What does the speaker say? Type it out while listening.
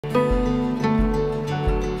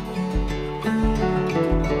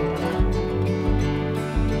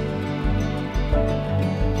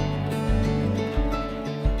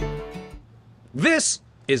This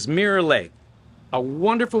is Mirror Lake, a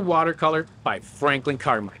wonderful watercolor by Franklin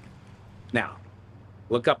Carmichael. Now,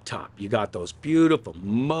 look up top. You got those beautiful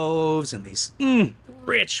mauves and these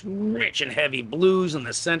rich and heavy blues in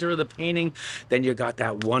the center of the painting. Then you got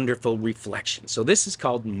that wonderful reflection. So this is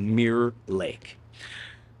called Mirror Lake.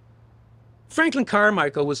 Franklin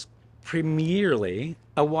Carmichael was primarily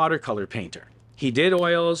a watercolor painter. He did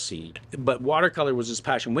oils, but watercolor was his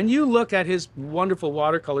passion. When you look at his wonderful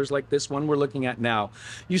watercolors like this one we're looking at now,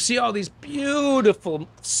 you see all these beautiful,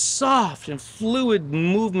 soft and fluid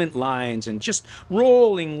movement lines and just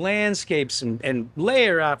rolling landscapes and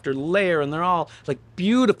layer after layer, and they're all like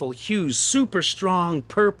beautiful hues, super strong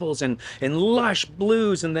purples and lush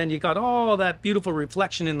blues, and then you got all that beautiful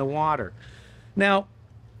reflection in the water. Now,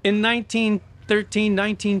 in 1913,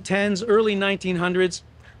 1910s, early 1900s,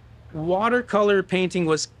 watercolor painting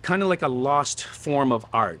was kind of like a lost form of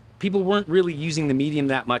art. People weren't really using the medium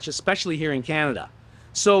that much, especially here in Canada.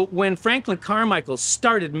 So when Franklin Carmichael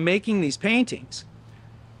started making these paintings,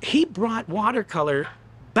 he brought watercolor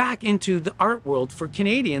back into the art world for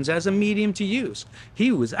Canadians as a medium to use.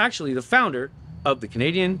 He was actually the founder of the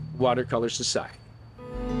Canadian Watercolor Society.